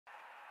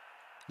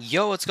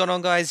Yo, what's going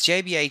on guys?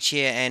 JBH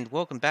here and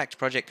welcome back to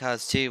Project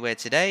Cars 2, where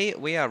today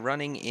we are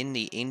running in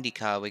the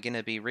INDYCAR. We're going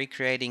to be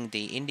recreating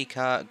the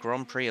INDYCAR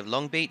Grand Prix of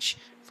Long Beach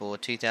for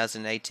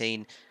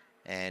 2018,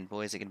 and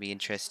boy is it going to be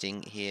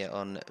interesting here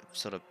on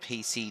sort of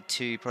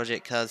PC2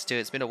 Project Cars 2.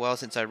 It's been a while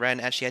since I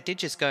ran. Actually, I did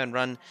just go and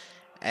run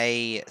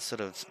a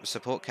sort of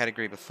support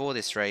category before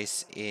this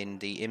race in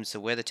the IMSA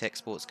WeatherTech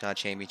Sports Car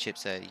Championship,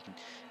 so you can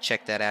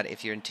check that out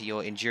if you're into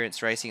your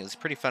endurance racing. It was a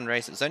pretty fun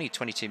race. It was only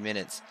 22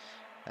 minutes.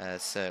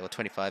 Or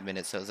 25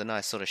 minutes, so it was a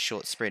nice sort of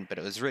short sprint, but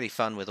it was really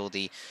fun with all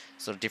the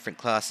sort of different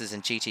classes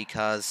and GT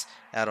cars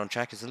out on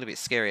track. It was a little bit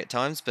scary at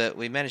times, but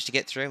we managed to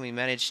get through and we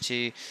managed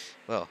to,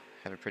 well,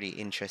 have a pretty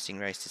interesting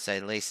race to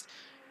say the least.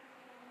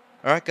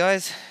 Alright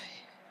guys,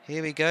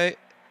 here we go.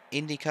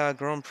 INDYCAR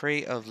Grand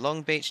Prix of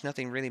Long Beach,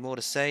 nothing really more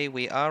to say.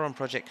 We are on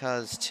Project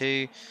Cars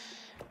 2,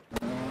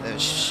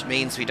 which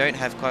means we don't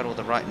have quite all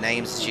the right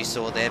names as you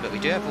saw there, but we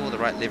do have all the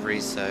right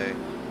liveries, so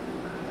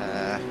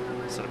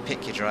sort of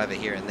pick your driver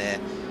here and there.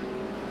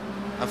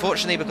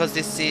 Unfortunately, because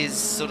this is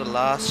sort of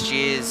last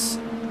year's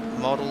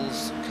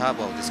models car,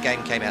 well, this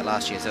game came out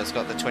last year, so it's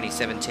got the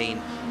 2017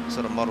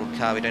 sort of modelled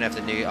car. We don't have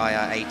the new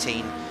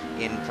IR18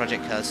 in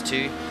Project Cars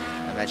 2.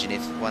 Imagine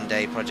if one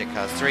day Project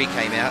Cars 3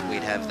 came out,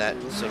 we'd have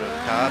that sort of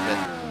car, but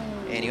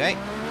anyway,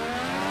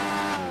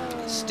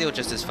 still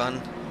just as fun,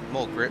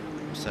 more grip,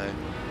 so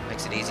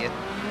makes it easier.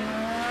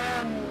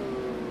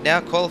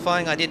 Now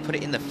qualifying, I did put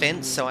it in the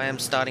fence, so I am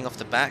starting off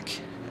the back.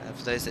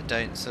 For those that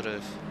don't sort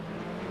of,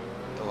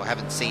 or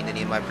haven't seen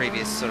any of my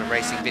previous sort of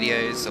racing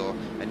videos or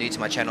are new to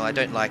my channel, I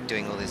don't like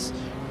doing all this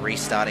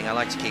restarting. I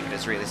like to keep it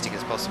as realistic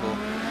as possible.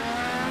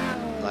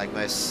 Like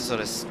most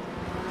sort of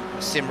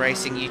sim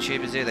racing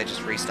YouTubers do, they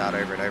just restart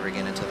over and over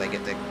again until they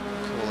get the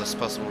coolest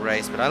possible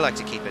race. But I like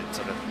to keep it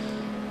sort of,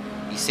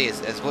 you see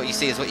as what you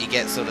see is what you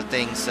get sort of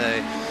thing. So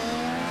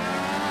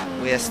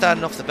we are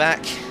starting off the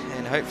back,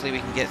 and hopefully we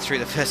can get through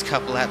the first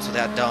couple laps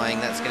without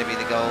dying. That's going to be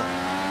the goal.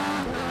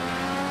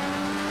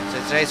 So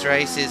today's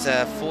race is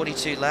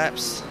 42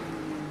 laps,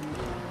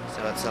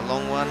 so it's a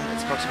long one.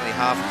 It's approximately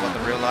half of what the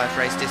real life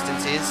race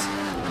distance is.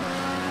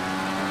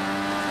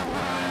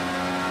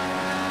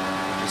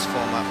 We'll just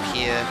form up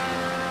here.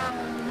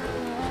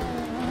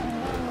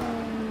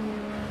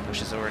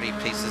 There's already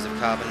pieces of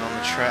carbon on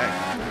the track.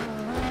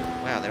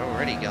 Wow, they're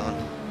already going.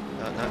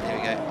 Oh, no, here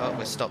we go. Oh,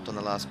 we're stopped on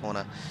the last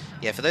corner.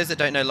 Yeah, for those that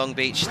don't know Long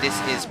Beach, this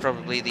is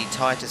probably the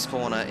tightest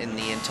corner in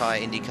the entire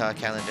INDYCAR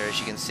calendar, as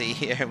you can see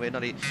here. We're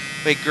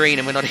green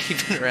and we're not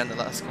even around the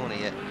last corner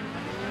yet.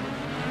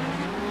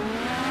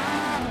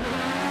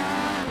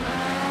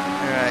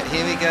 Alright,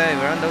 here we go.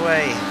 We're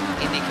underway.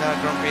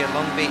 INDYCAR Grand Prix of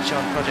Long Beach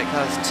on Project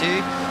Cars 2.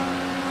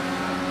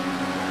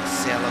 Let's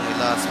see how long we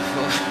last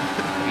before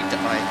we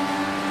die.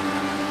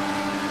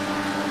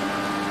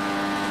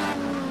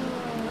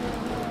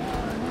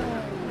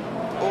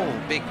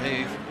 Big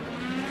move.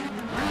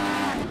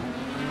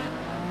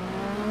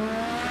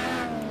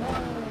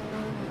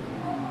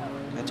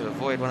 Had to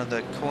avoid one of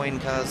the coin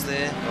cars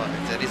there. Well,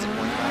 that is a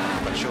coin car, I'm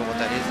not quite sure what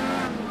that is.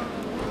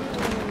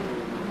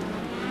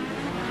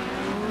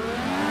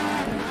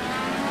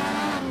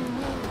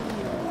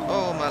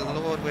 Oh my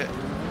lord, we're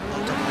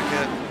on top of the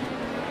curb.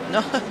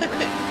 No!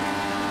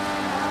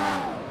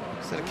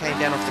 So it came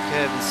down off the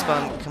curb and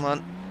spun. Come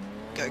on.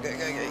 Go, go, go,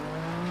 go.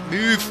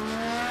 Move!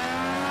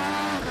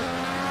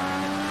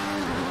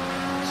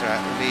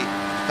 Alright, we'll be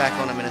back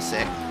on him in a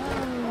sec.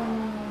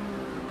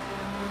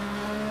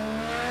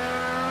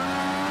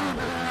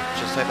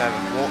 Just hope I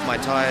haven't warped my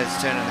tyres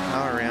turning the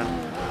car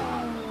around.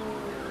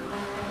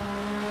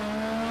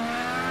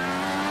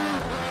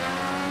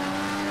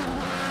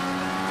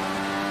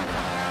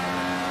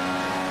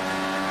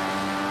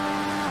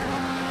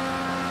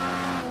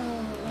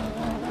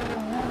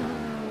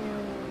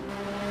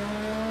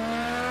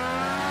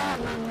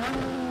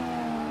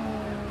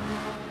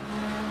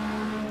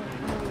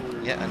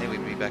 Yeah, I knew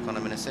we'd be back on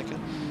him in a second.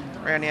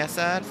 Around the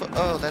outside.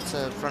 Oh, that's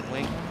a front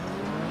wing.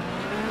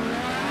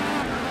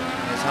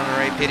 There's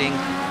Hunter pitting.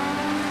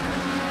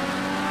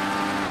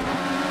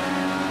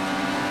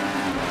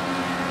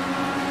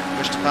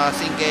 Push to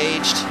pass,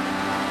 engaged.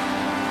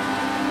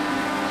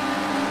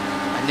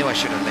 I knew I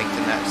should have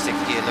lengthened that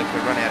 6th gear. Look,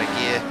 we've run out of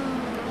gear.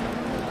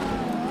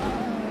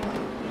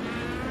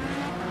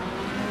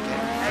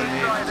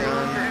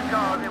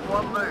 Cars in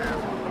one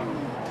move.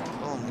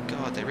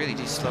 God, they really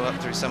do slow up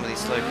through some of these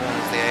slow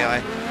corners, the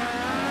AI.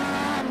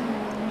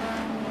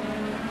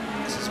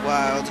 This is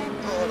wild.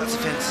 Oh, that's a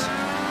fence.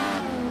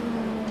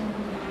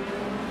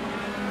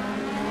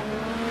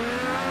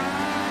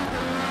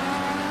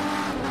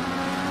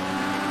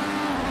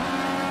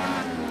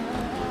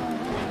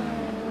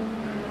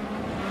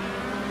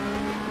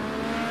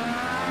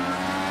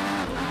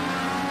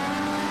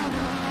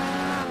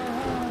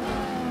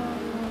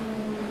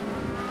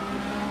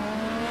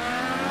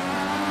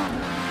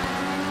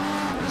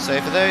 So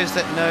for those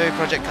that know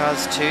Project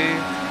Cars 2,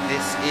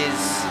 this is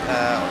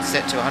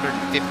set to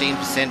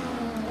 115%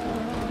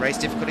 race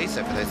difficulty.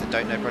 So for those that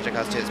don't know Project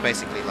Cars 2, it's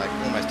basically like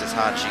almost as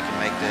hard as you can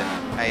make the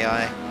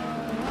AI.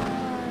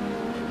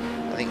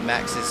 I think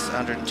max is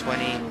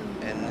 120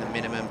 and the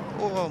minimum.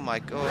 Oh my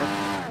god.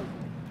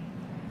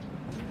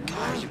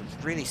 God, you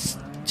really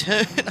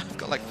turn. I've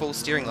got like full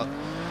steering lock.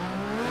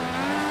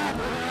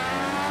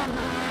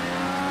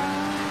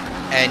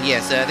 And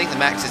yeah, so I think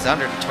the max is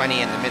 120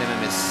 and the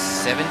minimum is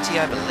 70,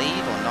 I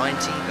believe, or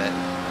 90, but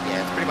yeah,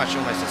 it's pretty much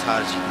almost as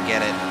hard as you can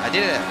get it. I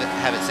did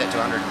have it set to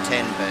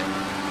 110, but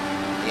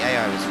the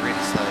AI was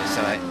really slow, so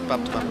I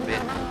bumped him up a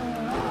bit.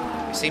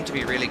 We seem to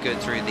be really good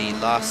through the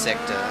last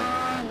sector.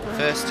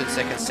 First and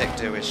second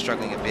sector, we're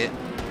struggling a bit.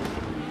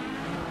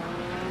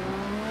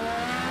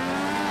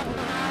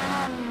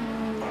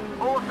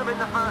 Awesome in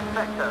the first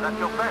sector, that's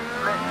your best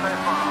split so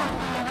far.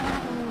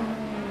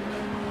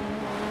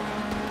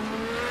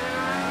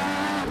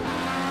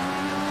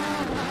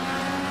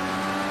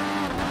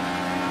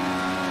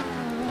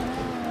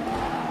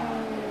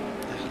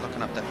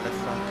 Locking up that left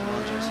front, come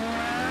on, Jess.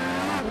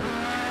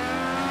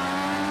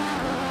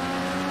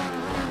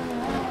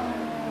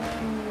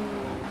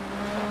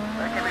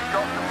 Okay, we've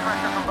got some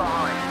pressure from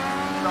behind.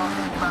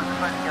 Starting about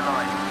defending your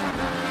line.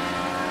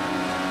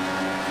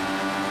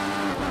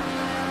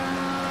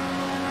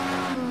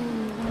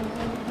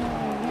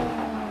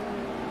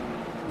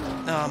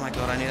 Oh my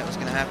god, I knew that was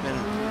going to happen.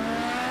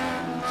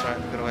 Sorry,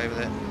 we got away with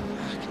it.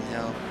 Fucking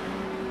hell.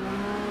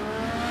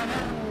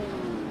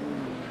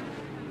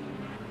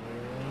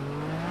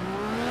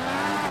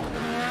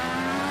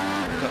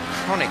 We've got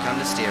chronic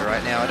understeer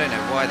right now. I don't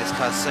know why this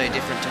car's so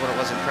different to what it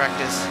was in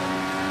practice.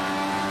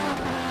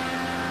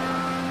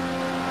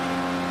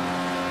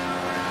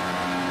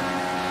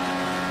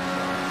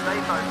 Stay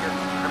focused.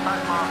 The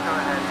back marker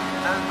ahead.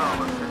 No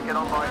drama. Just get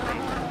on by me.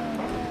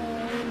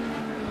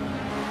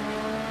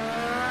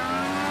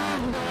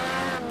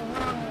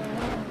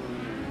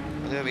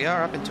 There we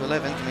are, up into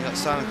 11th, and we got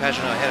Simon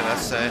Pagenaud ahead of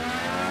us, so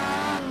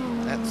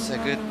that's a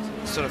good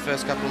sort of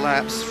first couple of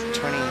laps,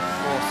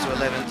 24th to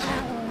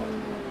 11th.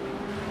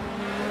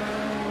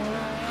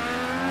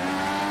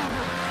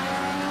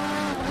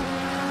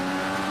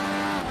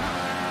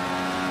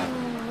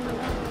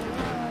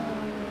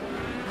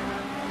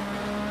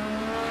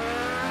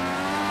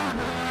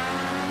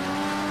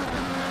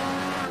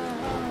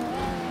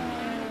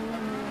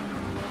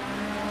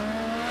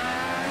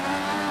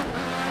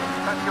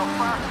 That's your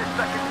fastest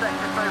second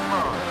sector so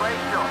far. Great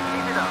shot.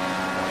 Keep it up.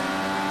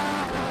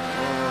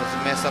 Oh, there's a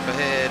mess up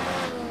ahead.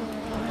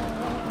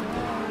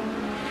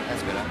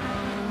 That's better.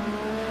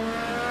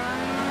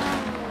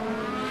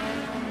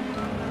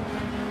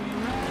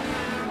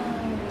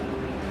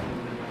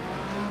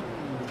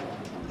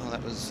 Well,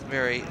 that was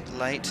very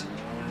late.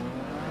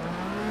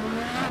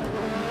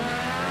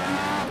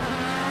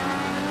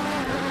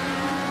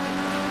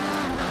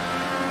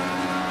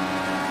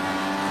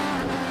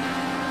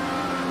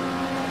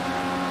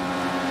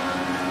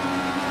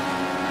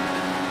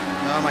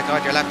 Oh my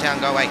god, you're lap down,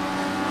 go away.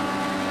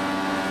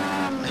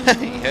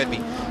 He heard me.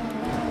 A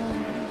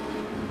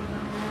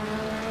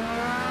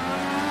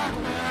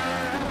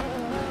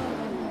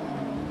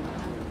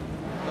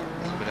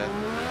little bit of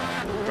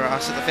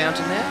grass at the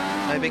fountain there,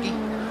 no biggie.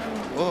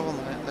 Oh,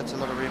 that's a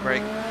lot of rear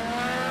brake.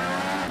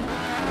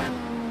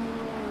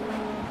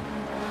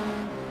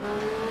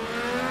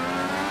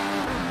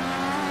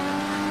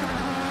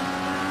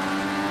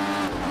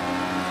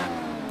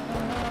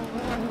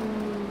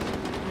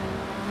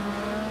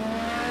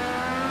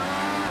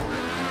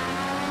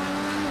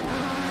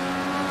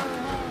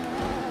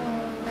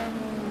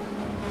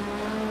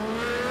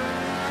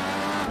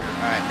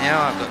 Alright,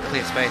 now I've got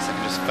clear space, I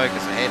can just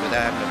focus ahead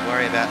without having to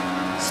worry about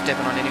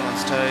stepping on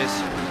anyone's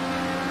toes.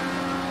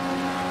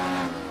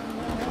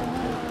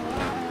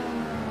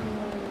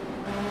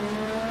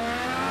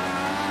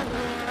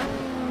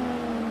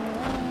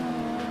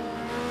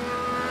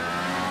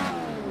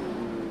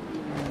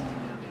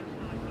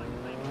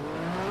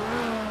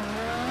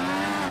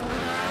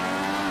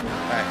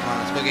 Alright, come on,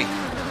 let's boogie.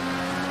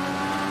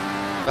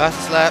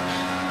 Fastest lap.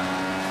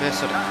 First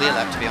sort of clear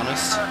lap, to be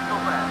honest.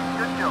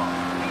 Good job.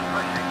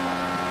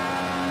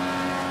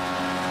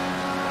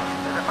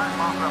 There's a back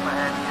marker up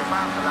ahead. You're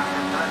bound to lap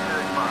it, so let's do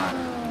it fast.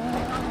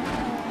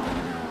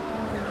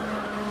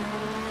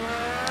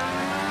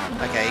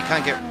 Okay, you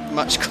can't get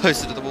much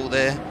closer to the wall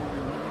there.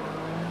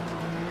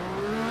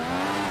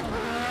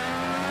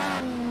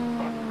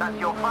 That's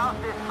your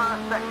fastest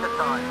first sector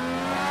time.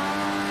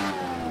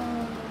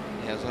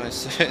 Yeah, it was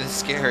almost the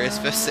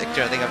scariest first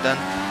sector I think I've done.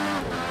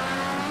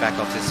 Back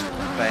off this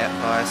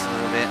bias a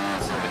little bit.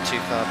 It's a little bit too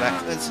far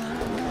backwards.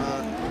 Come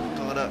on,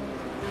 pull it up.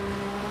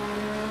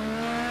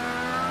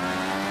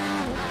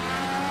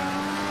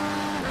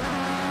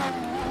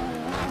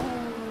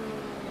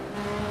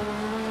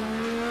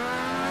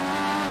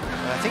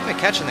 I think we're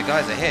catching the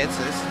guys ahead,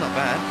 so this is not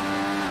bad.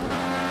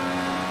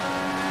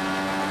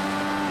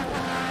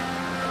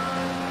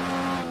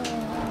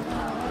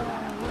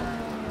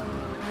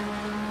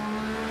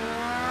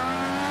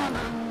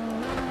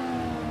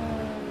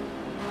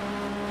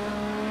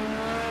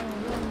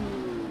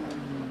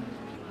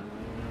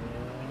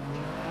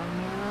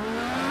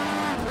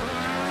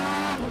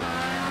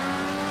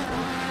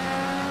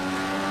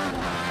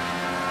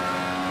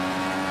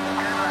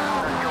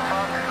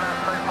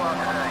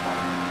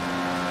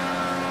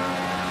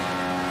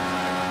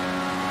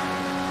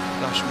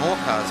 gosh, more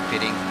cars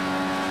pitting.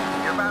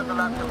 You're about to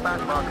lap some back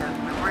markers.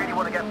 We really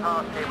want to get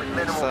past here with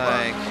minimal Looks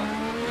like,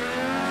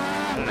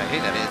 I don't know who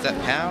that is. Is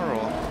that Power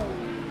or?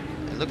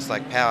 It looks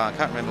like Power. I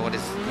can't remember what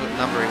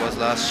number he was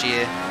last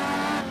year.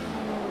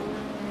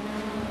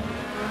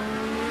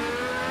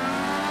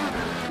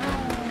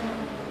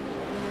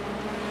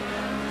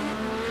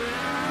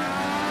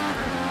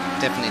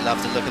 Definitely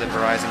love the look of the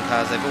Verizon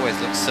cars. They've always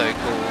looked so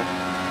cool.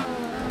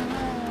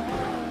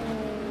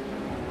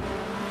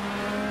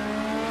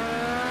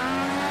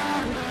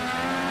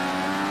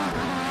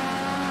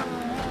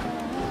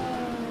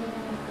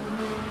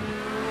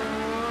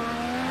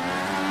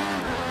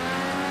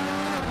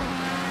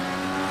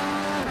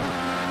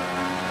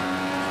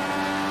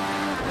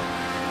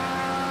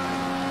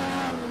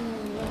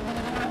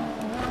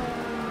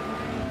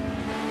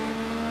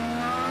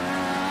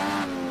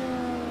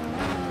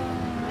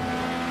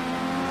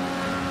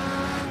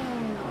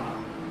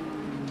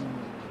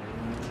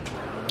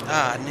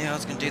 Ah, I knew I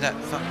was going to do that.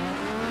 Fuck.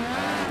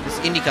 This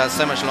IndyCar is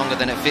so much longer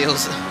than it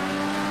feels. Okay,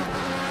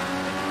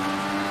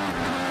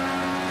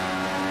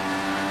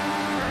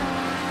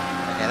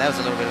 that was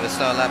a little bit of a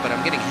slow lap, but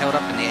I'm getting held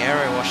up in the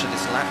aero wash of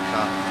this lap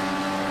car.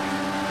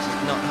 This is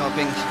not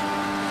helping.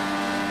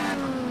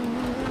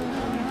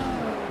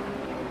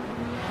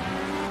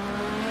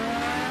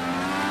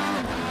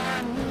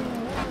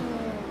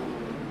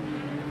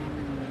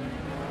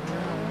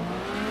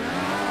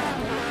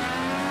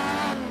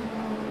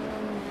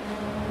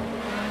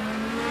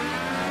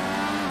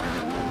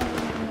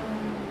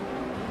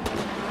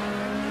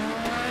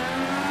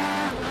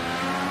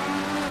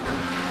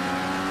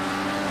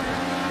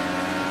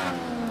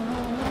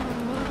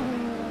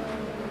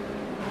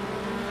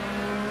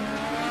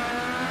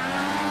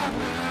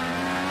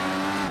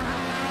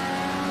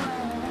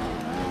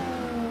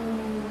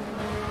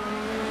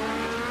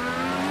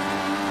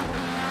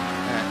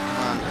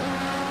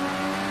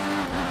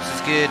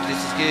 Good, this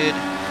is good.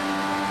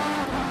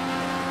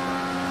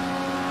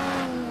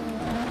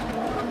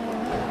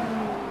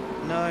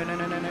 No.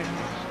 God,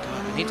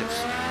 I need to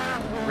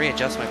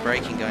readjust my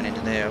braking going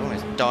into there. I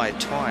almost died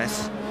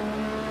twice. I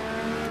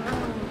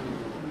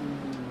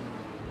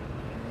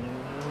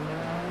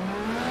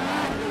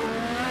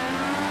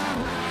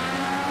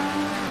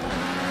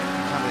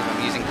can't believe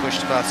I'm using push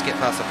to pass to get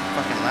past a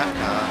fucking lap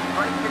car.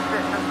 Great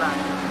consistent lap.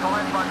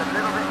 Try and find a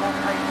little bit more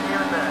pace here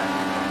and there.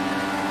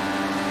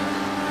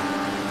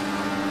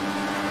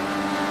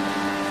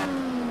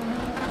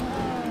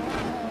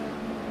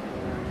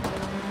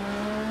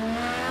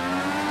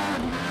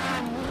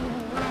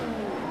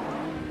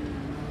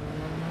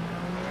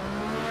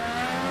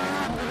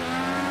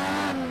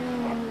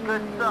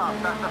 Good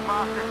stuff, that's the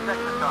fastest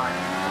sector time.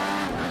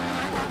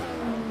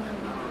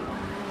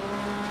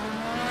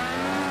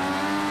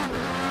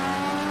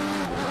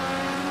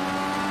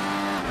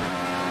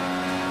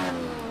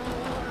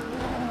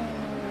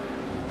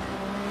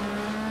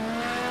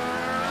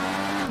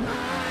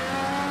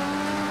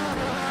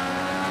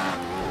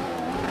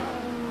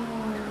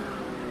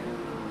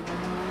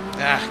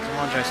 Ah, come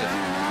on, Joseph.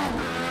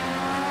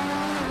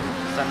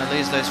 Starting to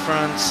lose those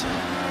fronts.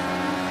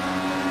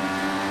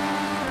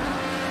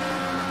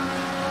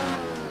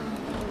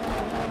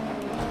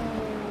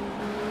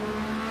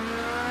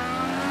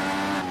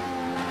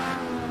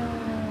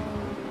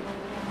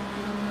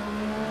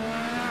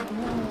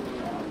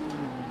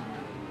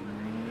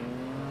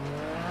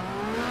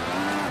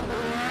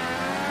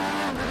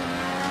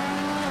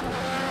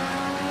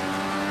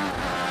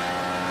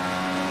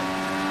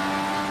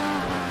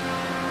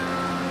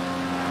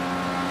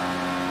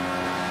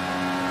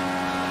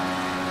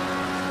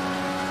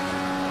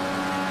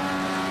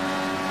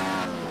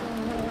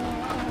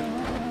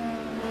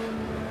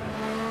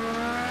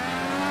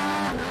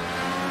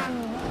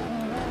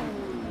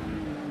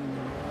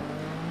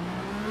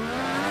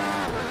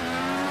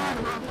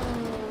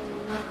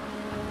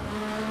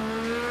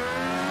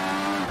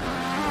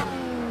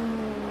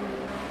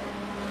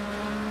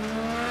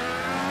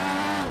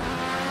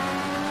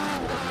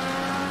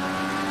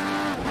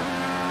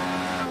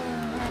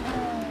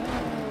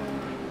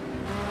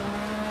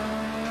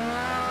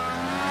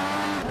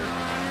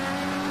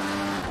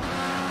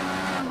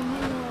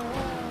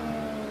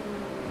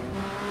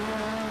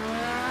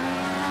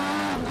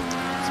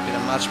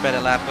 Much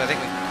better lap. I think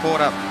we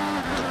caught up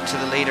to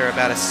the leader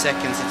about a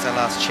second since I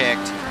last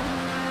checked.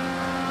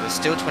 We're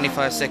still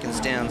 25 seconds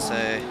down, so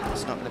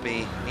it's not going to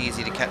be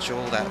easy to catch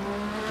all that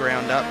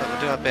ground up, but we'll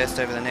do our best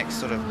over the next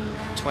sort of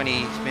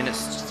 20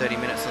 minutes, 30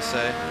 minutes or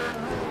so.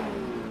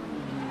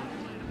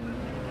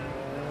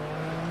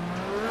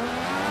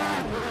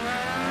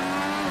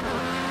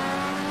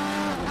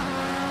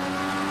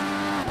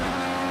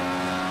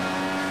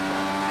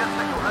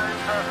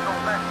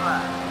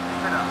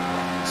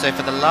 So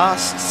for the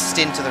last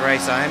stint of the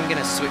race, I am going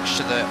to switch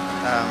to the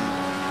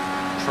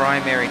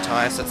primary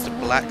tyre. So that's the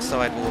black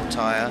sidewall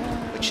tyre,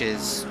 which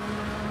is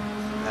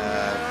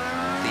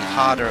the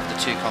harder of the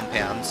two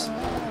compounds,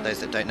 those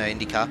that don't know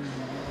IndyCar.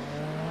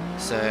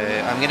 So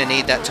I'm going to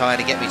need that tyre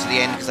to get me to the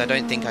end, because I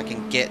don't think I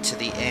can get to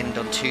the end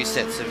on two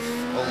sets of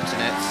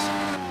alternates,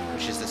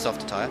 which is the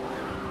softer tyre,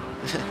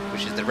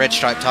 which is the red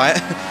stripe tyre.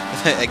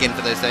 Again,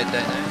 for those that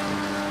don't know.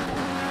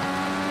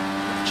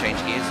 Change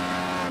gears.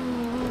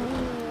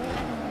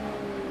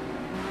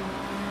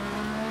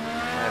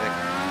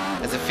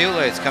 As the fuel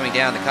load's coming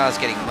down, the car's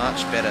getting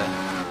much better.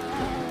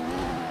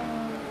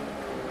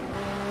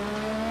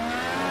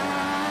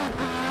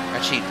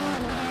 Actually,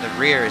 the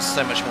rear is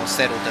so much more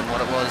settled than what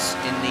it was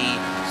in the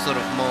sort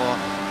of more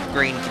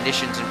green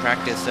conditions in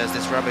practice. As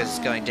this rubber is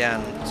going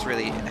down, it's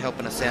really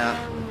helping us out.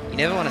 You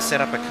never want to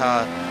set up a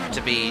car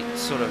to be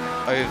sort of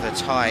over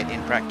tight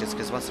in practice,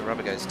 because once the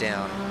rubber goes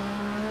down,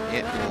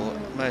 it will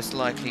most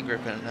likely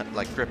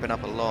gripping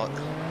up a lot.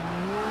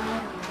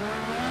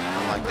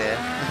 Unlike there.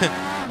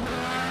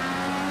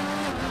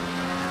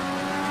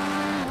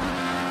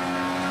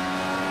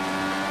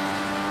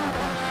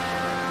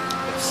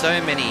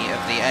 So many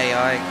of the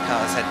AI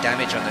cars had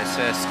damage on those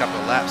first couple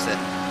of laps that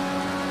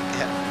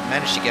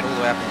managed to get all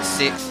the way up in the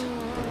 6th.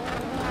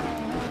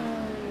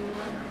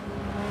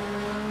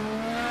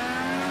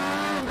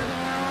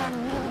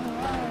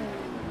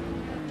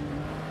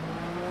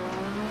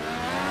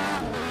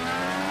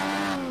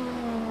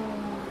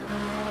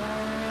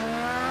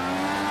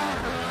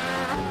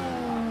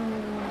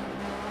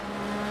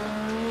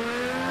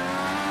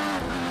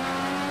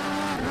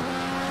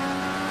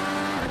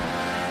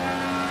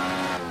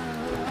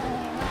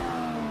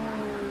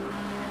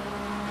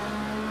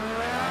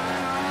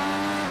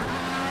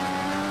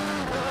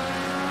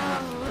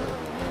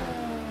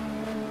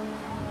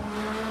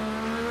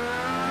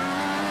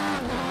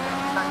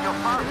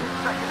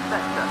 Second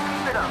sector.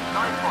 Keep it up.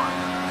 Nice one.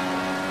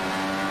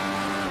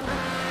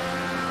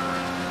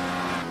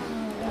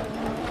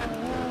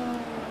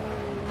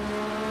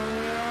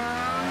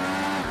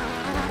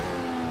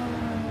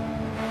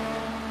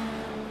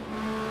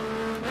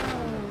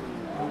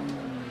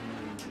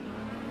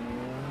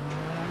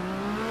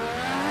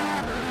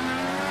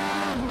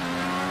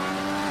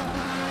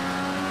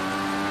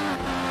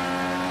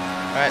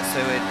 Alright, so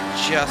we're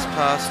just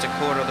past a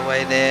quarter of the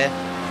way there.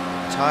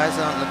 Tyres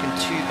aren't looking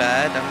too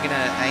bad. I'm going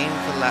to aim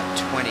for lap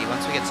 20.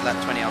 Once we get to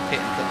lap 20, I'll pit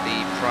and put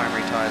the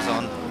primary tyres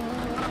on.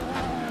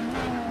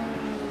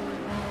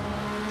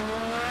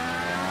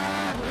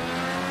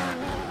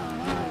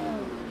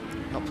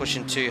 Not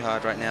pushing too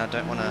hard right now.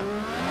 Don't want to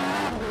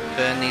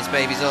burn these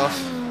babies off.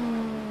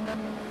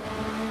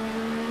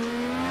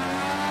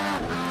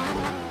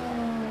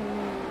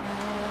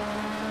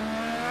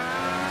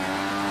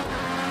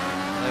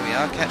 There we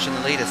are, catching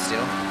the leader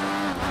still.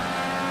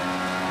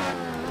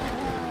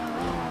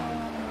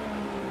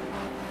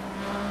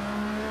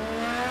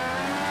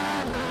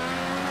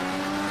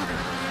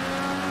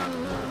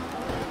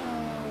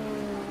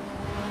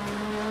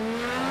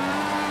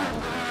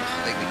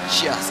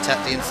 Just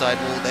tapped the inside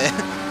wall there.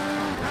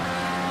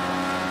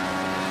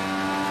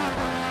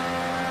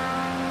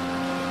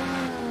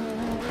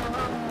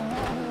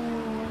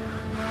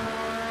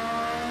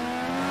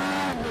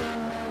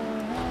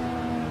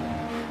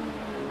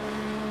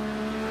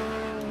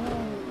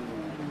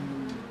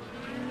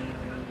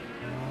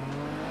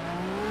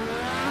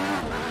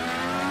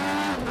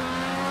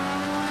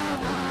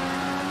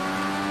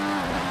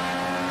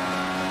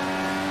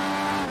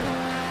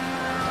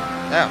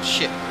 Oh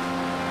shit.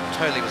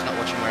 Totally was not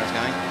watching where I was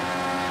going.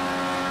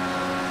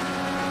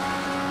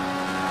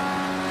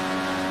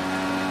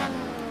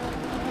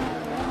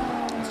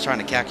 I was trying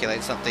to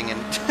calculate something and...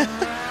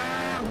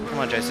 Come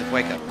on, Joseph,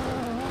 wake up.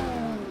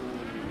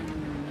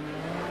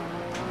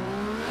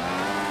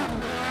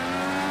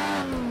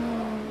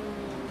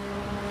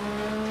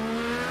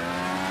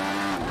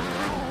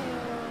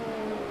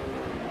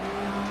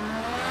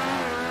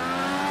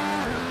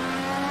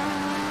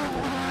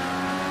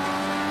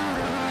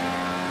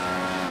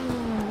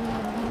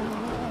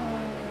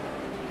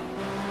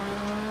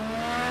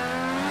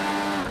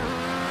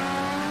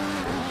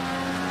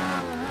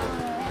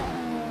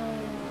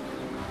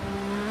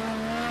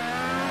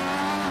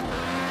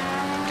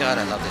 God,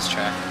 I love this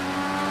track.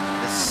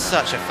 It's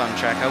such a fun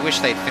track. I wish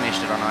they'd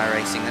finished it on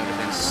iRacing. That would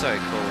have been so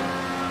cool.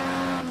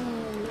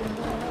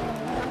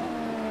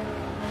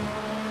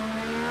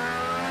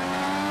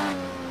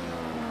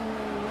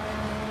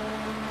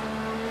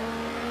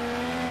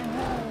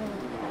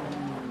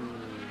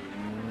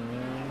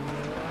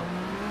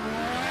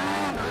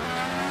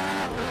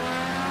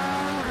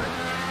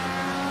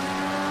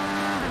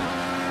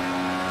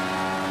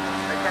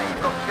 Okay,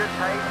 you've got good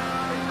pace.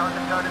 It's time to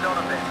turn it on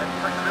a bit. Let's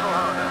push a little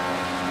harder.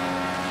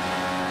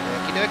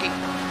 Okie dokie.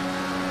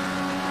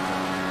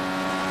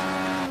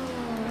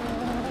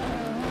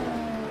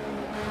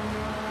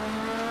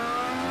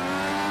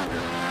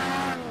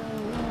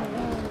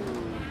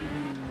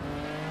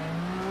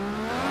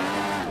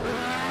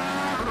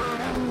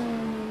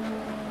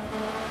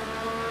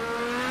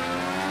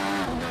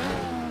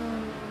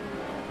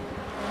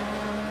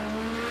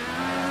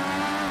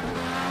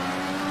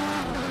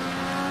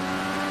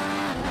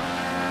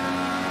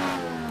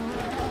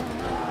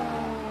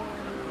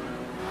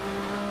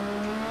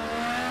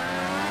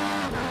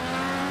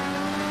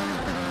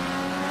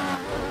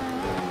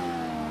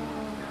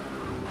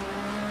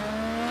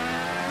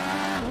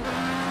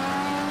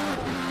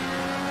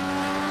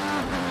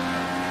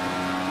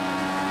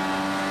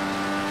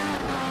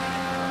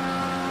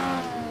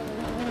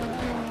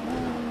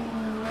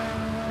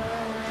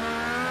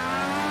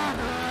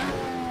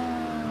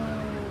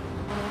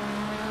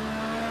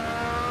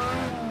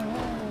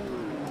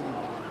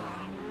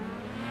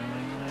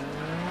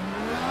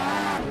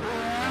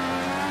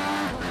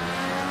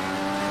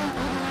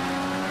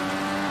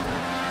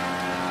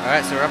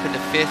 Alright, so we're up into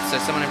 5th, so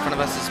someone in front of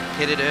us is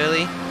pitted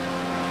early.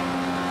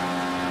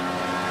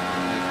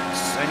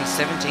 It's only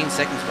 17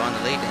 seconds behind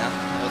the lead now.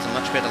 That was a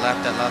much better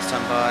lap that last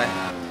time by.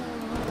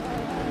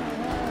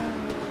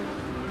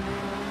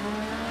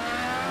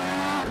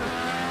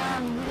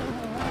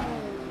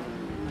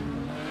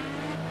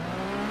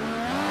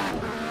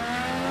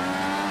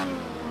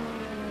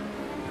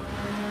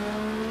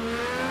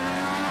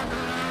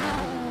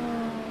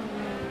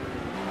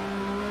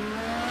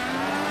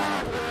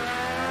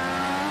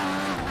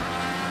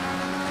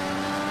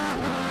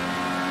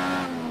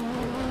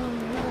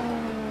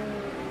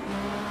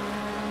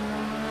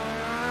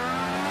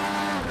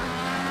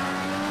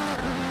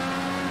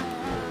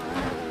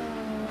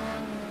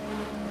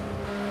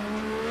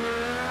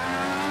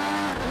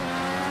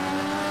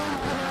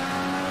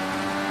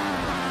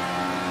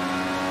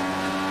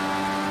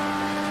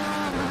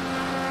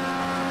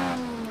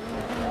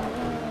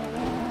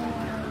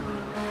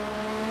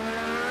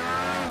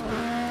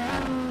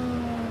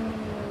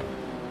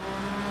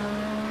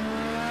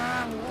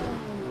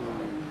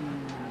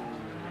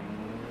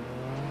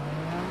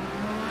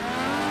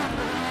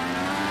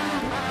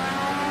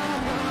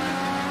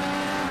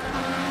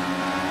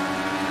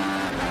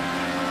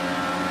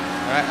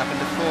 Alright, up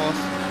into 4th.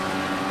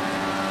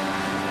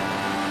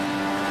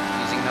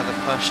 Using another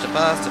push to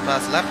pass the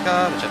lap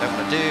car, which I don't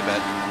want to do,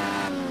 but...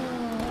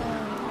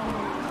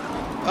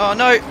 Oh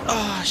no!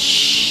 Oh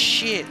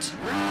shit!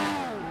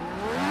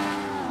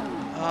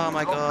 Oh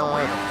my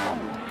god.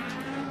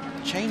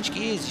 Change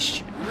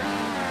gears.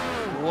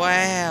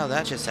 Wow,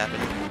 that just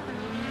happened.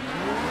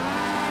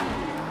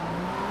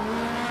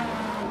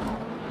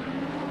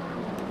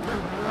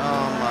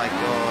 Oh my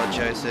god,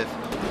 Joseph.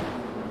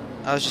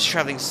 I was just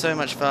travelling so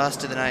much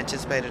faster than I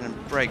anticipated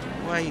and braked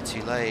way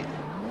too late.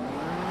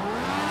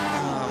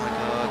 Oh my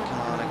god, come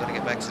on, I've got to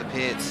get back to the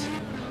pits.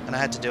 And I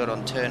had to do it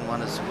on turn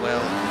 1 as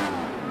well.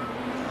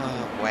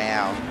 Oh,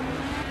 wow.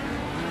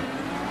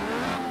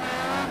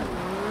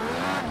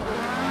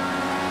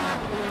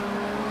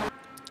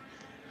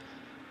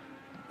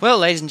 Well,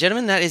 ladies and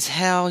gentlemen, that is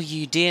how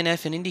you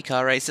DNF an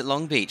IndyCar race at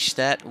Long Beach.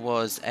 That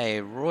was a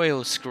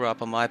royal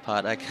screw-up on my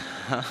part. I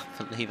can't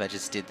believe I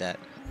just did that.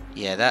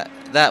 Yeah,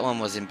 that one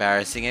was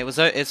embarrassing.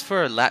 It's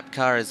for a lap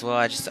car as well.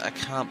 I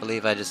can't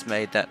believe I just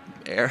made that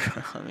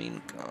error. I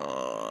mean,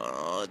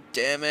 god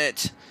damn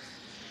it.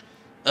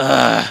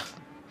 Ugh.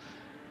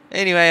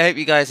 Anyway, I hope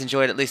you guys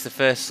enjoyed at least the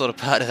first sort of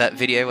part of that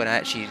video when I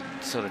actually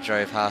sort of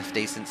drove half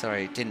decent.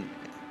 Sorry, didn't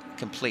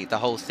complete the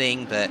whole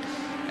thing, but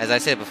as I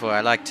said before, I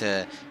like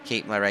to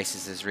keep my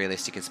races as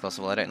realistic as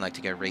possible. I don't like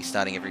to go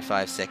restarting every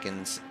 5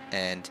 seconds,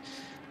 and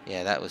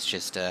yeah, that was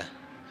just a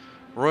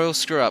royal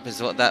screw-up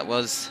is what that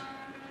was.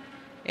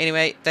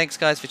 Anyway, thanks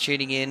guys for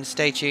tuning in.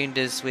 Stay tuned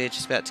as we're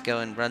just about to go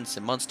and run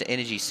some Monster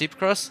Energy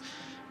Supercross.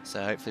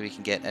 So hopefully we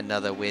can get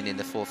another win in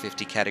the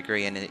 450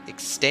 category and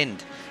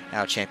extend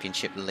our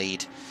championship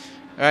lead.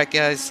 Alright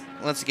guys,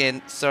 once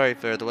again, sorry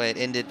for the way it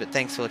ended, but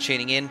thanks for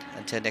tuning in.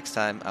 Until next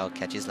time, I'll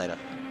catch you later.